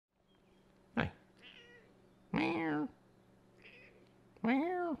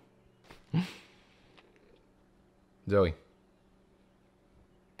Zoe.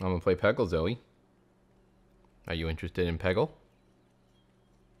 I'm gonna play Peggle, Zoe. Are you interested in Peggle?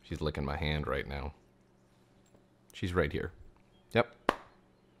 She's licking my hand right now. She's right here. Yep.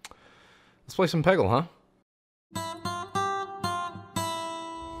 Let's play some Peggle, huh?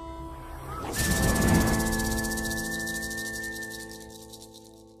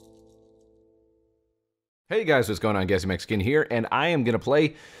 Hey guys, what's going on? GassyMexican here, and I am gonna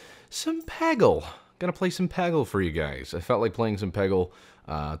play some Peggle. Gonna play some Peggle for you guys. I felt like playing some Peggle,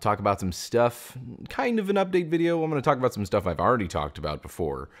 talk about some stuff, kind of an update video. I'm gonna talk about some stuff I've already talked about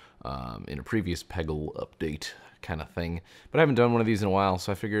before in a previous Peggle update kind of thing. But I haven't done one of these in a while,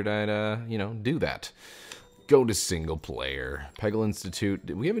 so I figured I'd, you know, do that. Go to single player. Peggle Institute.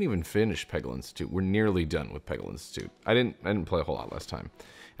 We haven't even finished Peggle Institute. We're nearly done with Peggle Institute. I didn't play a whole lot last time.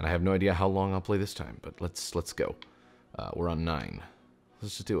 And I have no idea how long I'll play this time, but let's go. We're on 9.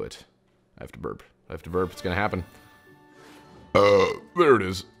 Let's just do it. I have to burp. It's gonna happen. There it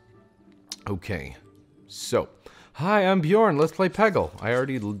is. Okay. So, hi, I'm Bjorn. Let's play Peggle. I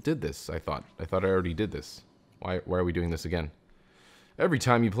already did this, I thought. I already did this. Why are we doing this again? Every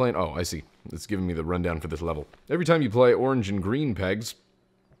time you play... Oh, I see. It's giving me the rundown for this level. Every time you play orange and green pegs...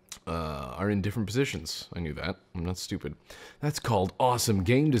 are in different positions. I knew that. I'm not stupid. That's called awesome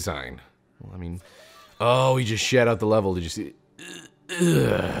game design. Well, I mean... Oh, he just shat out the level. Did you see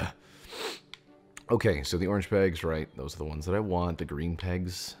it? Okay, so the orange pegs, right. Those are the ones that I want. The green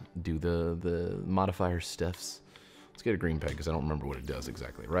pegs do the modifier stuffs. Let's get a green peg, because I don't remember what it does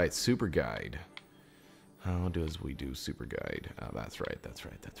exactly. Right, super guide. How does we do super guide? That's right.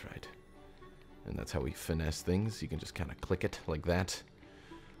 And that's how we finesse things. You can just kind of click it like that.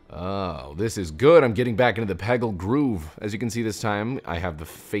 Oh, this is good. I'm getting back into the Peggle groove. As you can see this time, I have the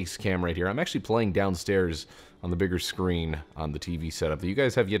face cam right here. I'm actually playing downstairs on the bigger screen on the TV setup that you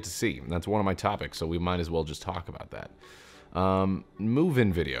guys have yet to see. And that's one of my topics, so we might as well just talk about that.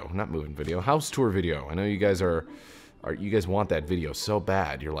 Move-in video. Not move-in video. House tour video. I know you guys you guys want that video so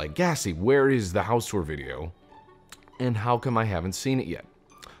bad. You're like, Gassy, where is the house tour video? And how come I haven't seen it yet?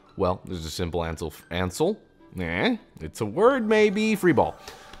 Well, there's a simple answer. It's a word, maybe. Free ball.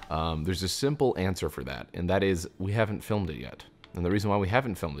 There's a simple answer for that, and that is we haven't filmed it yet. And the reason why we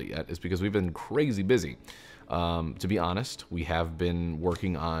haven't filmed it yet is because we've been crazy busy. To be honest, we have been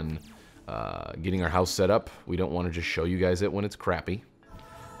working on getting our house set up. We don't want to just show you guys it when it's crappy.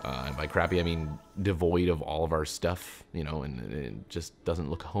 And by crappy, I mean devoid of all of our stuff, you know, and it just doesn't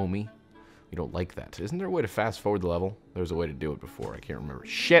look homey. We don't like that. Isn't there a way to fast forward the level? There's a way to do it before. I can't remember.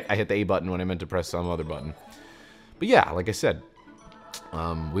 Shit, I hit the A button when I meant to press some other button. But yeah, like I said,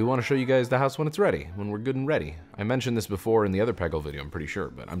 we want to show you guys the house when it's ready, when we're good and ready. I mentioned this before in the other Peggle video, I'm pretty sure,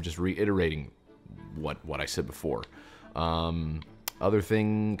 but I'm just reiterating what I said before. Other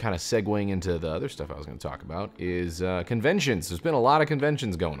thing, kind of segueing into the other stuff I was going to talk about, is conventions. There's been a lot of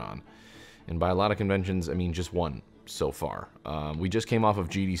conventions going on. And by a lot of conventions, I mean just one so far. We just came off of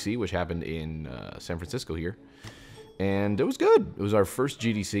GDC, which happened in San Francisco here. And it was good. It was our first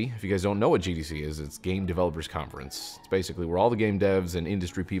GDC. If you guys don't know what GDC is, it's Game Developers Conference. It's basically where all the game devs and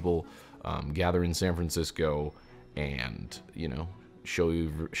industry people gather in San Francisco and, you know, show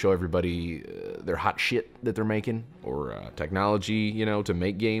everybody their hot shit that they're making, or technology, you know, to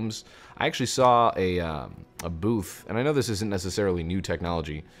make games. I actually saw a booth, and I know this isn't necessarily new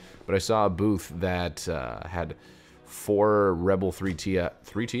technology, but I saw a booth that had 4 Rebel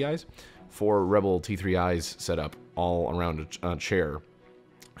 3Tis? 4 Rebel T3Is set up all around a chair.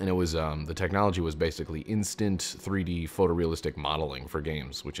 And it was, the technology was basically instant 3D photorealistic modeling for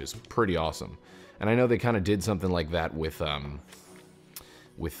games, which is pretty awesome. And I know they kind of did something like that with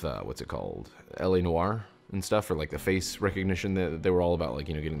what's it called? LA Noire and stuff, or like the face recognition. They were all about, like,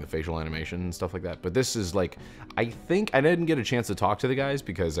 you know, getting the facial animation and stuff like that. But this is like, I think, I didn't get a chance to talk to the guys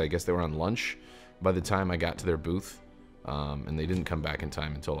because I guess they were on lunch by the time I got to their booth. And they didn't come back in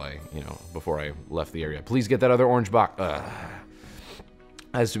time until before I left the area. Please get that other orange box.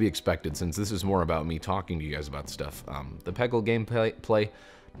 As to be expected, since this is more about me talking to you guys about stuff. The Peggle gameplay,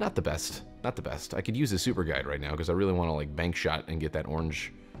 not the best. Not the best. I could use a super guide right now because I really want to, like, bank shot and get that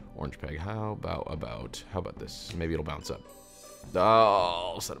orange peg. How about this? Maybe it'll bounce up.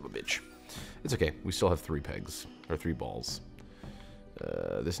 Oh, son of a bitch. It's okay. We still have 3 pegs, or 3 balls.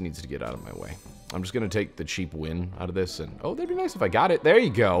 This needs to get out of my way. I'm just going to take the cheap win out of this, and... Oh, that'd be nice if I got it. There you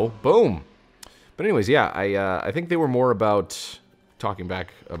go. Boom. But anyways, yeah, I think they were more about talking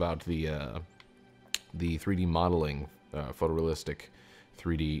back about the 3D modeling, photorealistic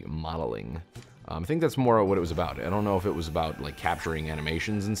 3D modeling. I think that's more what it was about. I don't know if it was about, like, capturing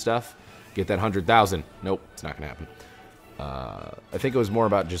animations and stuff. Get that 100,000. Nope, it's not going to happen. I think it was more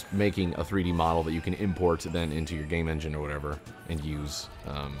about just making a 3D model that you can import then into your game engine or whatever and use,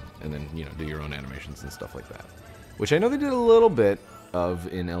 and then, you know, do your own animations and stuff like that. Which I know they did a little bit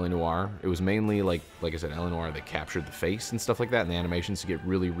of in L.A. Noire. It was mainly, like I said, L.A. Noire, they captured the face and stuff like that, and the animations to get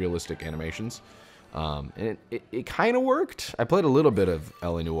really realistic animations. And it kind of worked. I played a little bit of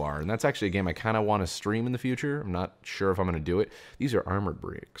L.A. Noire, and that's actually a game I kind of want to stream in the future. I'm not sure if I'm going to do it. These are armored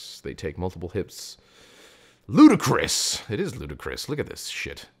bricks. They take multiple hits. Ludicrous! It is ludicrous. Look at this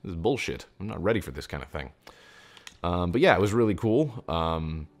shit. This is bullshit. I'm not ready for this kind of thing. But yeah, it was really cool.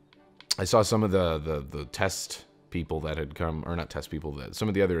 I saw some of the test people that had come, or not test people, that some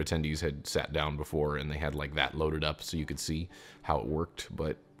of the other attendees had sat down before, and they had like that loaded up so you could see how it worked.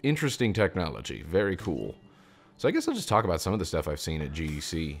 But interesting technology. Very cool. So I guess I'll just talk about some of the stuff I've seen at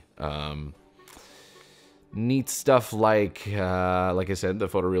GDC. Neat stuff like I said, the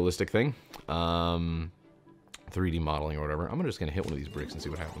photorealistic thing. 3D modeling or whatever. I'm just going to hit one of these bricks and see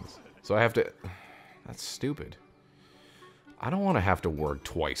what happens. So I have to... That's stupid. I don't want to have to work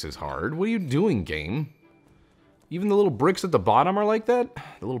twice as hard. What are you doing, game? Even the little bricks at the bottom are like that?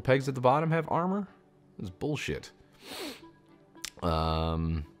 The little pegs at the bottom have armor? This is bullshit.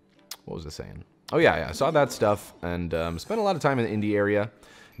 What was I saying? Oh yeah, I saw that stuff and spent a lot of time in the indie area.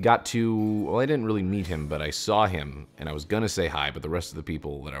 Got to, well, I didn't really meet him, but I saw him, and I was gonna say hi, but the rest of the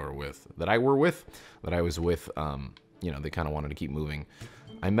people that I was with, you know, they kind of wanted to keep moving.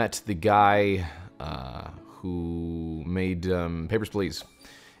 I met the guy who made Papers, Please,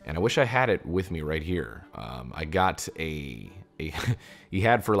 and I wish I had it with me right here. I got he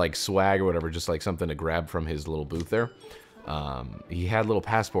had for like swag or whatever, just like something to grab from his little booth there. He had little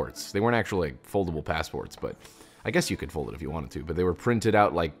passports. They weren't actually like foldable passports, but I guess you could fold it if you wanted to, but they were printed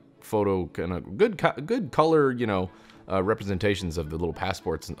out like photo, kind of good color, you know, representations of the little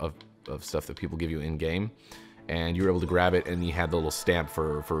passports of stuff that people give you in game, and you were able to grab it, and you had the little stamp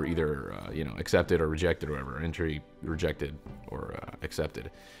for either you know, accepted or rejected or whatever, entry rejected or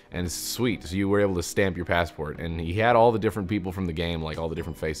accepted, and it's sweet. So you were able to stamp your passport, and he had all the different people from the game, like all the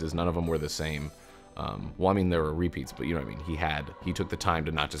different faces. None of them were the same. Well, I mean, there were repeats, but you know what I mean? He took the time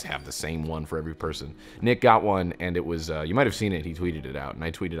to not just have the same one for every person. Nick got one, and it was, you might have seen it, he tweeted it out, and I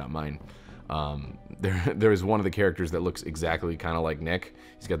tweeted out mine. There is one of the characters that looks exactly kind of like Nick.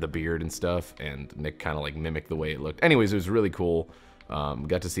 He's got the beard and stuff, and Nick kind of like mimicked the way it looked. Anyways, it was really cool.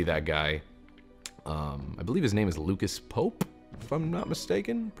 Got to see that guy. I believe his name is Lucas Pope, if I'm not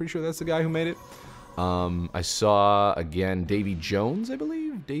mistaken. Pretty sure that's the guy who made it. I saw, again, Davy Jones, I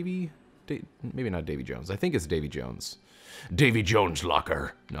believe? Maybe not Davy Jones. I think it's Davy Jones. Davy Jones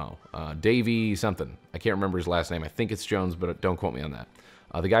Locker. No, Davy something. I can't remember his last name. I think it's Jones, but don't quote me on that.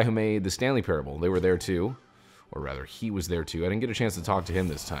 The guy who made the Stanley Parable, they were there too. Or rather, he was there too. I didn't get a chance to talk to him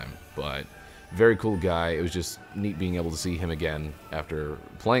this time, but very cool guy. It was just neat being able to see him again after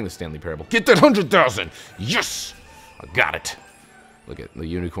playing the Stanley Parable. Get that 100,000! Yes! I got it! Look at the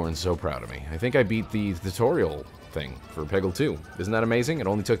unicorn, so proud of me. I think I beat the tutorial thing for Peggle 2. Isn't that amazing? It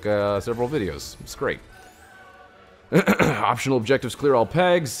only took several videos. It's great. Optional objectives: clear all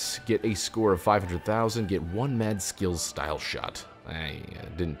pegs, get a score of 500,000, get one mad skills style shot. I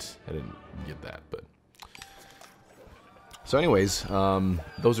didn't get that, but... So anyways,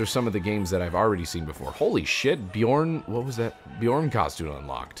 those are some of the games that I've already seen before. Holy shit, Bjorn, what was that? Bjorn costume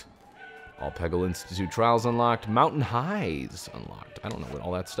unlocked. All Peggle Institute trials unlocked. Mountain Highs unlocked. I don't know what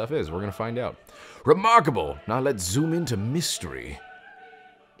all that stuff is. We're going to find out. Remarkable. Now let's zoom into mystery.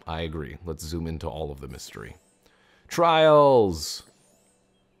 I agree. Let's zoom into all of the mystery. Trials.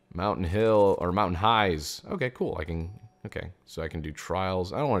 Mountain Hill, or Mountain Highs. Okay, cool. Okay, so I can do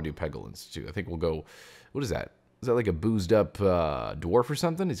trials. I don't want to do Peggle Institute. I think we'll go, what is that? Is that like a boozed up dwarf or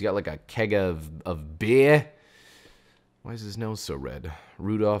something? He's got like a keg of beer. Why is his nose so red?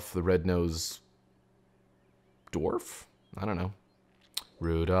 Rudolph the Red-Nosed Dwarf? I don't know.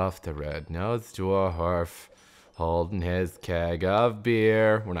 Rudolph the Red-Nosed Dwarf holding his keg of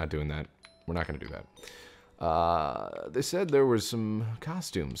beer. We're not doing that. We're not going to do that. They said there were some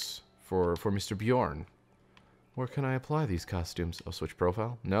costumes for Mr. Bjorn. Where can I apply these costumes? Oh, switch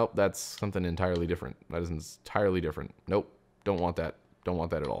profile? Nope, that's something entirely different. That is entirely different. Nope, don't want that. Don't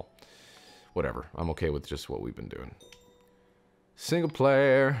want that at all. Whatever, I'm okay with just what we've been doing. Single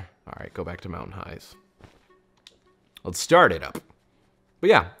player. Alright, go back to Mountain Highs. Let's start it up. But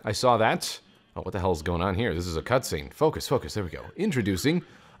yeah, I saw that. Oh, what the hell is going on here? This is a cutscene. Focus, focus, there we go. Introducing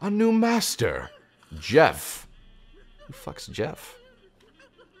a new master, Jeff. Who fuck's Jeff?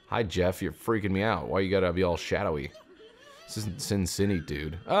 Hi, Jeff, you're freaking me out. Why you gotta be all shadowy? This isn't Sin City,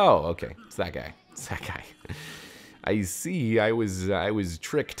 dude. Oh, okay, it's that guy. It's that guy. I see, I was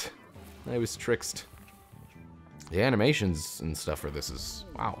tricked. I was tricked. The animations and stuff for this is,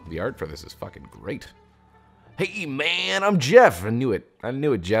 wow, the art for this is fucking great. Hey, man, I'm Jeff. I knew it. I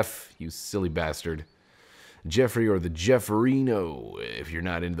knew it, Jeff, you silly bastard. Jeffrey or the Jefferino, if you're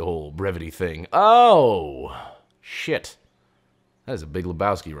not into the whole brevity thing. Oh, shit. That is a Big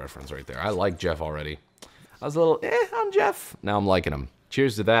Lebowski reference right there. I like Jeff already. I was a little, I'm Jeff. Now I'm liking him.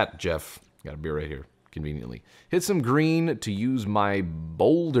 Cheers to that, Jeff. Got a beer right here, conveniently. Hit some green to use my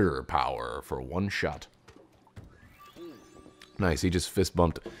boulder power for one shot. Nice, he just fist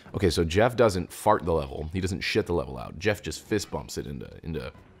bumped. Okay, so Jeff doesn't fart the level. He doesn't shit the level out. Jeff just fist bumps it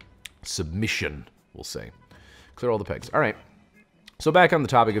into submission, we'll say. Clear all the pegs. All right. So back on the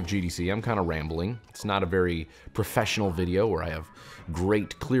topic of GDC, I'm kind of rambling. It's not a very professional video where I have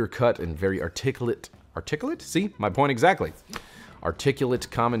great clear-cut and very articulate... Articulate? See? My point exactly. Articulate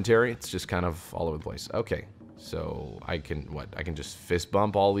commentary. It's just kind of all over the place. Okay. So I can, what? I can just fist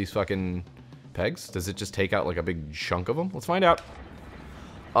bump all these fucking... pegs? Does it just take out like a big chunk of them? Let's find out.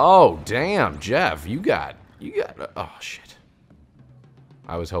 Oh, damn, Jeff, you got, oh, shit.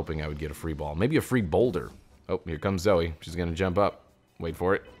 I was hoping I would get a free ball. Maybe a free boulder. Oh, here comes Zoe. She's gonna jump up. Wait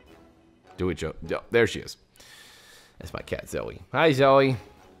for it. Do it, Joe. Oh, there she is. That's my cat, Zoe. Hi, Zoe.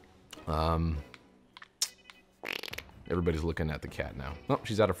 Everybody's looking at the cat now. Oh,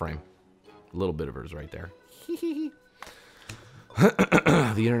 she's out of frame. A little bit of hers right there.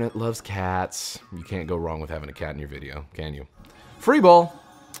 The internet loves cats. You can't go wrong with having a cat in your video, can you? Free ball.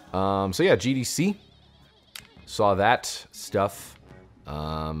 So yeah, GDC. Saw that stuff.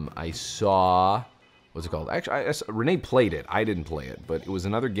 I saw, what's it called? Actually, Renee played it. I didn't play it, but it was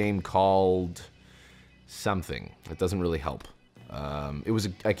another game called something. It doesn't really help. It was,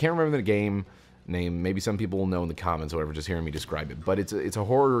 I can't remember the game name. Maybe some people will know in the comments or whatever, just hearing me describe it. But it's a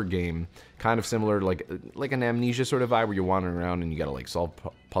horror game, kind of similar to like an Amnesia sort of vibe, where you're wandering around and you gotta like solve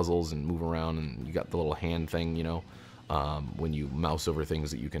puzzles and move around, and you got the little hand thing, you know, when you mouse over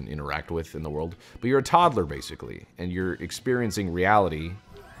things that you can interact with in the world. But you're a toddler basically, and you're experiencing reality,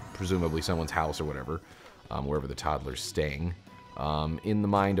 presumably someone's house or whatever, wherever the toddler's staying, in the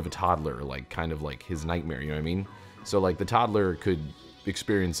mind of a toddler, like kind of like his nightmare. You know what I mean? So like the toddler could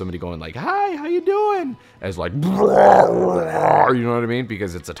experience somebody going like, "Hi, how you doing?" as like, you know what I mean?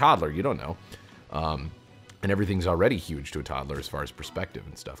 Because it's a toddler, you don't know. And everything's already huge to a toddler as far as perspective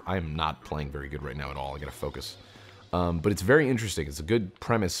and stuff. I am not playing very good right now at all. I gotta focus. But it's very interesting. It's a good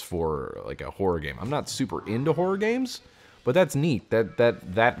premise for like a horror game. I'm not super into horror games, but that's neat.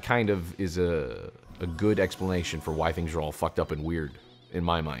 That kind of is a good explanation for why things are all fucked up and weird in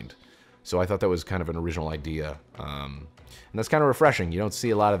my mind. So I thought that was kind of an original idea. And that's kind of refreshing. You don't see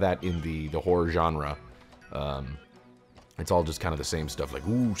a lot of that in the horror genre. It's all just kind of the same stuff, like,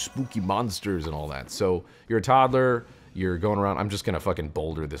 ooh, spooky monsters and all that. So you're a toddler, you're going around. I'm just going to fucking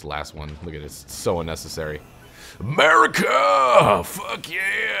boulder this last one. Look at this. It's so unnecessary. America! Fuck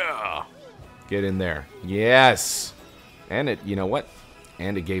yeah! Get in there. Yes! And it, you know what?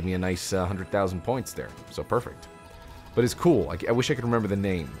 And it gave me a nice 100,000 points there. So perfect. But it's cool. I wish I could remember the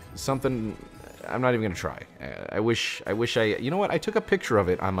name. Something... I'm not even going to try. I wish I... You know what? I took a picture of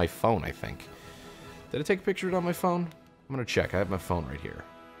it on my phone, I think. Did I take a picture of it on my phone? I'm going to check. I have my phone right here.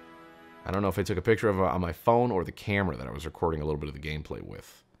 I don't know if I took a picture of it on my phone or the camera that I was recording a little bit of the gameplay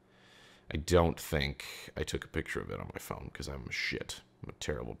with. I don't think I took a picture of it on my phone because I'm shit. I'm a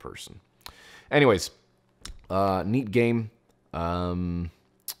terrible person. Anyways, neat game.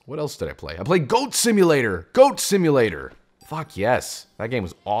 What else did I play? I played Goat Simulator! Goat Simulator! Fuck yes. That game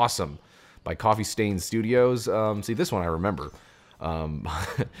was awesome. By Coffee Stain Studios. See, this one I remember.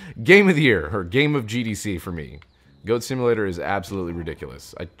 Game of the Year, or Game of GDC for me. Goat Simulator is absolutely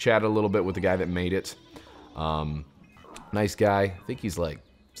ridiculous. I chatted a little bit with the guy that made it. Nice guy. I think he's like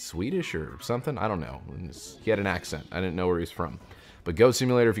Swedish or something. I don't know. He had an accent. I didn't know where he's from. But Goat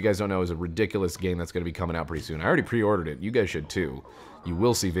Simulator, if you guys don't know, is a ridiculous game that's going to be coming out pretty soon. I already pre-ordered it. You guys should too. You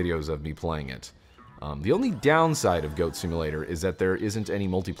will see videos of me playing it. The only downside of Goat Simulator is that there isn't any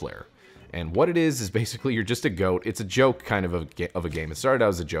multiplayer. And what it is basically you're just a goat. It's a joke kind of a game. It started out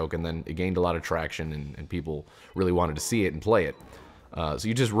as a joke, and then it gained a lot of traction, and people really wanted to see it and play it. So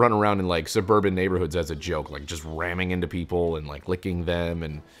you just run around in like suburban neighborhoods as a joke, like just ramming into people and like licking them.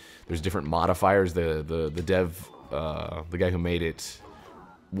 And there's different modifiers. The dev, the guy who made it,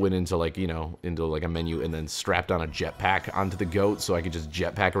 went into like, you know, into like a menu and then strapped on a jetpack onto the goat so I could just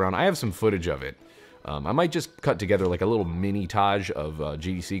jetpack around. I have some footage of it. I might just cut together like a little mini-tage of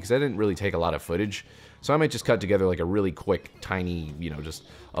GDC, because I didn't really take a lot of footage. So I might just cut together like a really quick, tiny, you know, just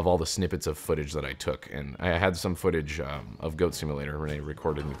of all the snippets of footage that I took. And I had some footage of Goat Simulator. Renee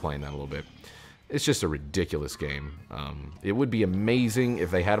recorded me playing that a little bit. It's just a ridiculous game. It would be amazing if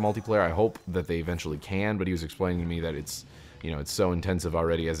they had a multiplayer. I hope that they eventually can, but he was explaining to me that it's, you know, it's so intensive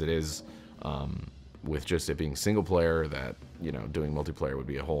already as it is, with just it being single player, that, you know, doing multiplayer would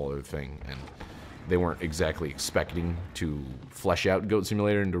be a whole other thing, and they weren't exactly expecting to flesh out Goat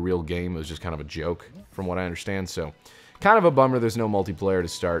Simulator into a real game. It was just kind of a joke, from what I understand, so kind of a bummer there's no multiplayer to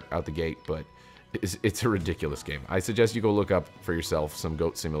start out the gate, but it's a ridiculous game. I suggest you go look up for yourself some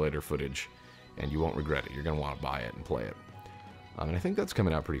Goat Simulator footage, and you won't regret it. You're going to want to buy it and play it. And I think that's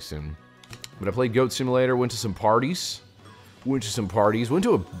coming out pretty soon. But I played Goat Simulator, went to some parties. Went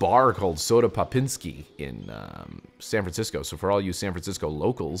to a bar called Soda Popinski in San Francisco. So for all you San Francisco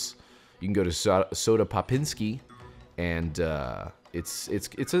locals, you can go to Soda Popinski, and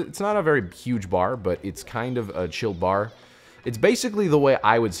it's not a very huge bar, but it's kind of a chill bar. It's basically the way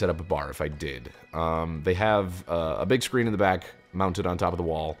I would set up a bar if I did. They have a big screen in the back mounted on top of the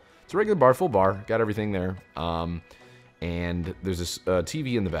wall. It's a regular bar, full bar, got everything there. And there's this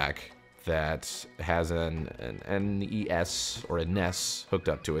TV in the back that has an NES or a NES hooked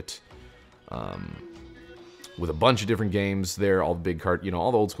up to it, with a bunch of different games there, all the big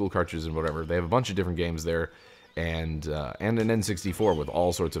all the old school cartridges and whatever. They have a bunch of different games there, and an N64 with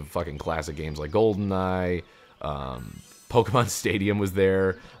all sorts of fucking classic games like GoldenEye. Pokemon Stadium was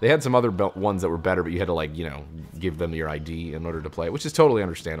there. They had some other ones that were better, but you had to, like, you know, give them your ID in order to play, which is totally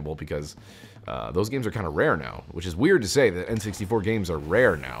understandable because those games are kind of rare now, which is weird to say that N64 games are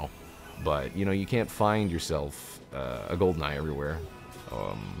rare now. But, you know, you can't find yourself a GoldenEye everywhere.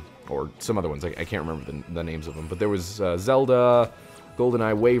 Or some other ones. I can't remember the names of them. But there was Zelda,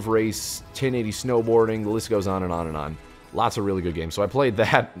 GoldenEye, Wave Race, 1080 Snowboarding. The list goes on and on and on. Lots of really good games. So I played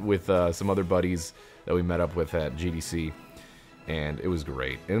that with some other buddies that we met up with at GDC. And it was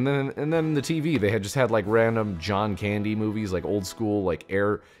great. And then the TV, they had just had, like, random John Candy movies, like old school, like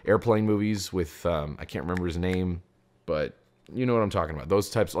airplane movies with, I can't remember his name, but you know what I'm talking about. Those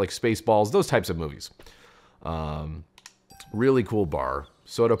types, like Spaceballs, those types of movies. Really cool bar.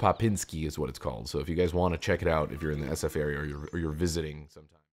 Soda Popinski is what it's called. So if you guys want to check it out, if you're in the SF area or you're visiting sometime.